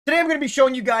Today I'm going to be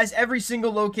showing you guys every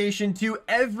single location to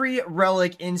every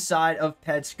relic inside of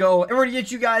Pets Go, and we're going to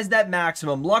get you guys that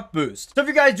maximum luck boost. So if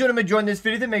you guys do want to enjoy this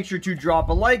video, then make sure to drop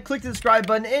a like, click the subscribe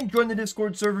button, and join the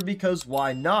Discord server, because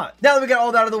why not? Now that we got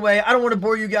all that out of the way, I don't want to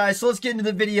bore you guys, so let's get into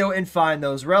the video and find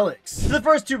those relics. So the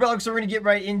first two relics we're going to get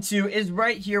right into is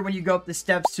right here when you go up the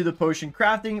steps to the potion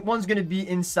crafting. One's going to be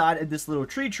inside of this little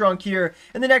tree trunk here,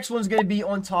 and the next one's going to be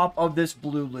on top of this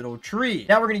blue little tree.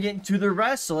 Now we're going to get into the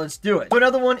rest, so let's do it. So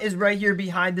another one is right here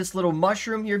behind this little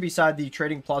mushroom here beside the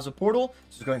trading plaza portal.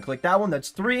 So just go ahead and click that one. That's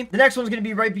 3. The next one's going to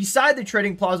be right beside the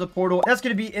trading plaza portal. That's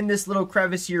going to be in this little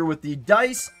crevice here with the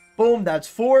dice. Boom, that's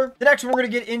 4. The next one we're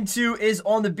going to get into is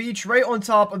on the beach right on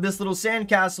top of this little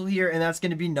sandcastle here, and that's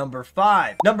going to be number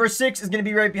 5. Number 6 is going to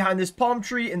be right behind this palm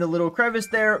tree in the little crevice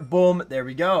there. Boom, there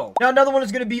we go. Now another one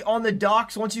is going to be on the dock.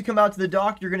 So once you come out to the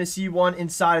dock, you're going to see one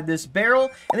inside of this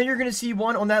barrel, and then you're going to see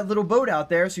one on that little boat out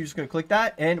there. So you're just going to click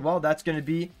that, and well, that's going to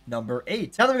be number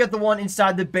 8. Now that we got the one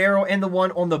inside the barrel and the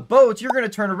one on the boat, you're going to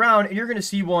turn around and you're going to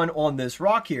see one on this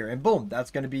rock here, and boom, that's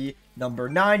going to be number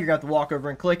 9. You're going to have to walk over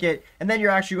and click it, and then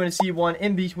you're actually going to see one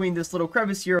in between this little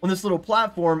crevice here on this little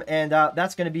platform, and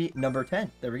that's going to be number 10.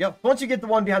 There we go. Once you get the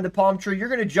one behind the palm tree, you're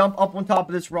going to jump up on top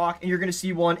of this rock, and you're going to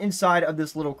see one inside of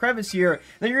this little crevice here.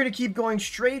 Then you're going to keep going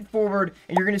straight forward,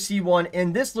 and you're going to see one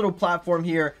in this little platform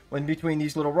here in between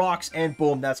these little rocks, and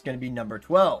boom, that's going to be number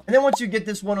 12. And then once you get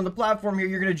this one on the platform here,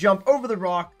 you're going to jump over the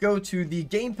rock, go to the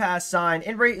Game Pass sign,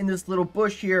 and right in this little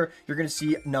bush here, you're going to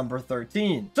see number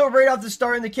 13. So right off the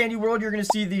start in the candy world, you're going to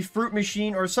see the fruit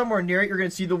machine, or somewhere near it, you're going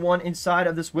to see the one inside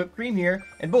of this whipped cream here,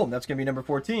 and boom, that's going to be number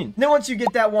 14. And then once you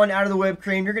get that one out of the whipped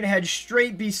cream, you're going to head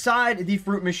straight beside the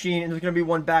fruit machine, and there's going to be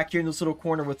one back here in this little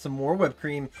corner with some more whipped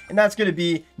cream, and that's going to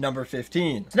be number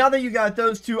 15. So now that you got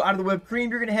those two out of the whipped cream,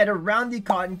 you're going to head around the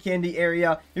cotton candy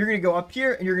area. You're going to go up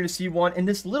here, and you're going to see one in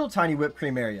this little tiny whipped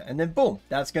cream area, and then boom,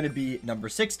 that's going to be number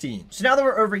 16. So now that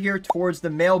we're over here towards the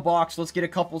mailbox, let's get a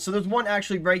couple. So there's one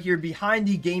actually right here behind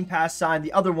the Game Pass sign,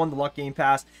 the other one, the Luck Game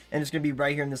Pass, and it's going to be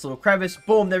right here in this little crevice.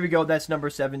 Boom, there we go. That's number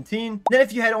 17. Then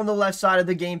if you head on the left side of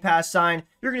the Game Pass sign,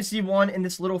 you're going to see one in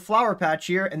this little flower patch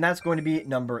here, and that's going to be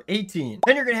number 18.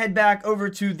 Then you're going to head back over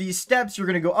to these steps. You're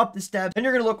going to go up the steps, and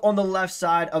you're going to look on the left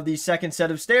side of the second set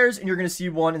of stairs, and you're going to see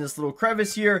one in this little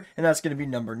crevice here, and that's going to be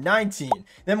number 19.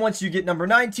 Then once you get number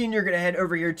 19, you're going to head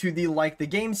over here to the like the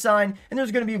game sign, and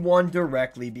there's going to be one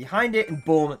directly behind it, and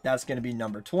boom, that's going to be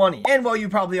number 20. And well, you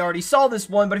probably already saw this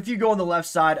one, but if you go on the left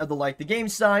side of the like the game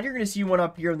sign, you're going to see one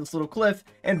up here in this little cliff,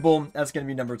 and boom, that's going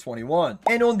to be number 21.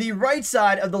 And on the right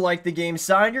side of the like the game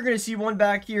sign, you're going to see one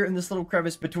back here in this little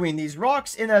crevice between these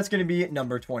rocks, and that's going to be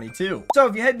number 22. So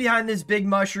if you head behind this big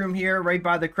mushroom here right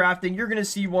by the crafting, you're going to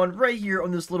see one right here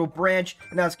on this little branch,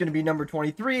 and that's going to be number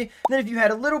 23. And then if you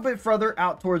head a little bit further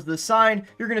out towards the sign,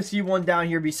 you're going to see one down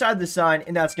here beside the sign,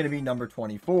 and that's going to be number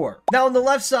 24. Now on the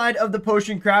left side of the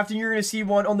potion crafting, you're going to see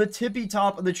one on the tippy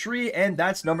top of the tree, and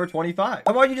that's number 25.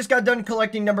 And while you just got done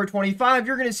collecting number 25,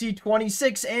 you're going to see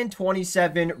 26 and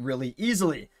 27 really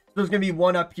easily. There's going to be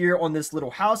one up here on this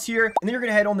little house here, and then you're going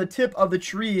to head on the tip of the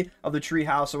tree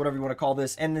house, or whatever you want to call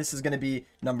this, and this is going to be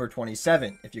number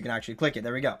 27, if you can actually click it.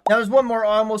 There we go. Now there's one more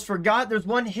I almost forgot. There's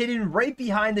one hidden right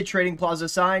behind the trading plaza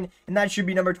sign, and that should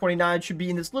be number 29. It should be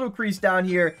in this little crease down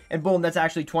here, and boom, that's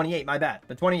actually 28. My bad,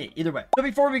 but 28 either way. So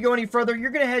before we go any further,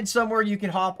 you're going to head somewhere you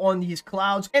can hop on these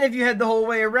clouds, and if you head the whole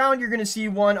way around, you're going to see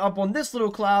one up on this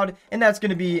little cloud, and that's going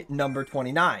to be number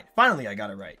 29. Finally, I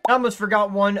got it right. I almost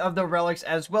forgot one of the relics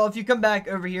as well. If you come back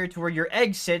over here to where your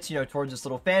egg sits, you know, towards this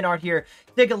little fan art here,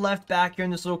 take a left back here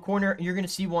in this little corner, and you're going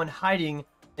to see one hiding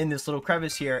in this little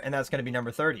crevice here, and that's going to be number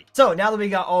 30. So now that we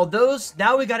got all those,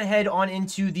 now we got to head on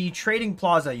into the trading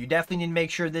plaza. You definitely need to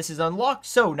make sure this is unlocked,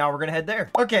 so now we're going to head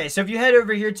there. Okay, so if you head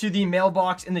over here to the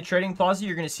mailbox in the trading plaza,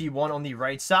 you're going to see one on the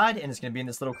right side, and it's going to be in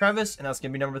this little crevice, and that's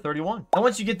going to be number 31. Now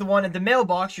once you get the one at the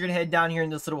mailbox, you're going to head down here in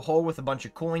this little hole with a bunch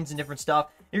of coins and different stuff.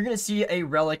 You're going to see a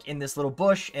relic in this little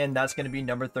bush, and that's going to be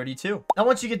number 32. Now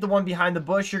once you get the one behind the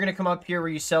bush, you're going to come up here where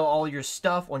you sell all your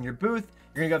stuff on your booth.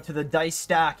 You're going to go up to the dice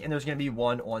stack, and there's going to be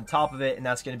one on top of it, and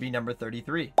that's going to be number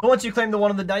 33. But once you claim the one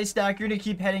on the dice stack, you're going to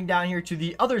keep heading down here to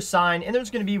the other sign, and there's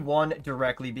going to be one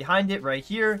directly behind it right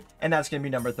here, and that's going to be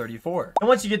number 34. And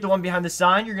once you get the one behind the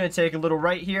sign, you're going to take a little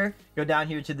right here, go down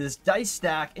here to this dice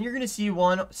stack, and you're going to see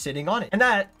one sitting on it, and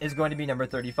that is going to be number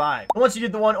 35. And once you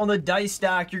get the one on the dice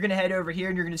stack, you're going to head over here,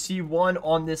 and you're going to see one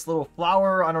on this little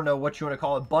flower, I don't know what you want to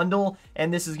call it, bundle,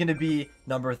 and this is going to be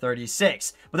number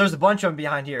 36. But there's a bunch of them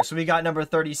behind here. So we got number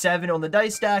 37 on the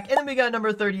dice stack, and then we got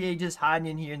number 38 just hiding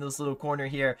in here in this little corner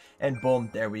here, and boom,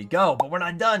 there we go. But we're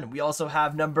not done. We also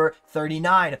have number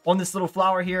 39 on this little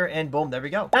flower here, and boom, there we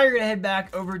go. Now you're gonna head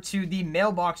back over to the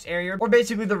mailbox area, or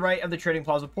basically the right of the Trading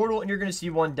Plaza portal, and you're gonna see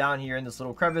one down here in this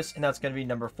little crevice, and that's gonna be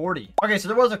number 40. Okay, so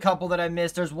there was a couple that I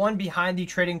missed. There's one behind the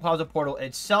Trading Plaza portal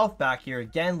itself back here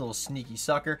again, little sneaky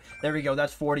sucker. There we go,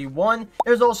 that's 41.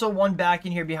 There's also one back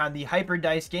in here behind the Hyper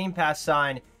Dice Game Pass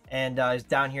sign, and is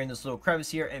down here in this little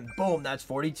crevice here, and boom, that's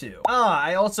 42.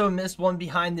 I also missed one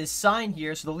behind this sign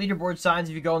here. So the leaderboard signs,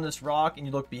 if you go on this rock and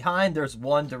you look behind, there's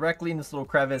one directly in this little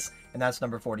crevice, and that's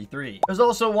number 43. There's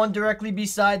also one directly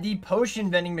beside the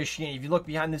potion vending machine. If you look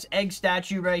behind this egg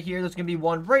statue right here, there's gonna be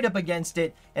one right up against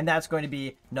it, and that's going to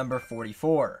be number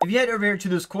 44. If you head over here to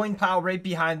this coin pile right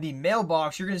behind the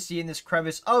mailbox, you're gonna see in this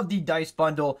crevice of the dice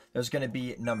bundle, there's gonna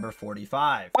be number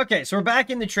 45. Okay, so we're back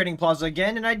in the Trading Plaza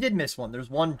again, and I did miss one. There's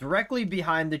one directly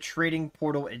behind the trading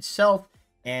portal itself,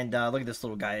 and look at this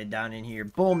little guy down in here.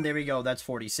 Boom, there we go, that's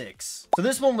 46. So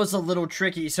this one was a little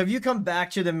tricky. So if you come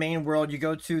back to the main world, you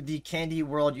go to the candy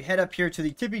world, you head up here to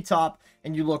the tippy top,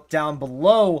 and you look down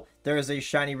below, there is a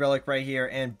shiny relic right here,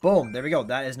 and boom, there we go,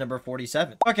 that is number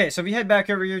 47. Okay, so if you head back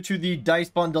over here to the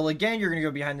dice bundle again, you're gonna go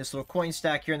behind this little coin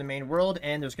stack here in the main world,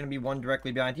 and there's gonna be one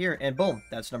directly behind here, and boom,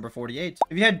 that's number 48.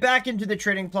 If you head back into the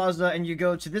Trading Plaza and you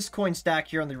go to this coin stack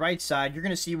here on the right side, you're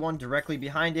gonna see one directly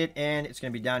behind it, and it's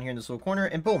gonna be down here in this little corner,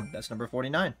 and boom, that's number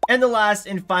 49. And the last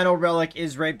and final relic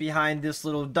is right behind this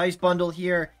little dice bundle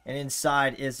here, and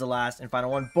inside is the last and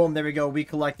final one. Boom, there we go, we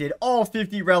collected all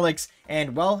 50 relics,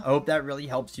 and well, I hope that really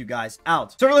helps you guys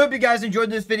out. So I really hope you guys enjoyed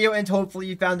this video, and hopefully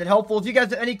you found it helpful. If you guys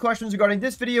have any questions regarding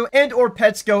this video and or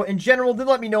Pets Go in general, then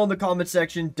let me know in the comment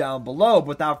section down below. But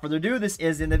without further ado, this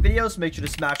is in the video, so make sure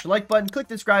to smash the like button, click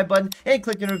the subscribe button, and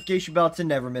click the notification bell to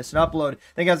never miss an upload.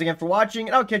 Thank you guys again for watching,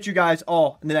 and I'll catch you guys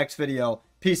all in the next video.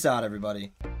 Peace out,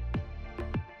 everybody.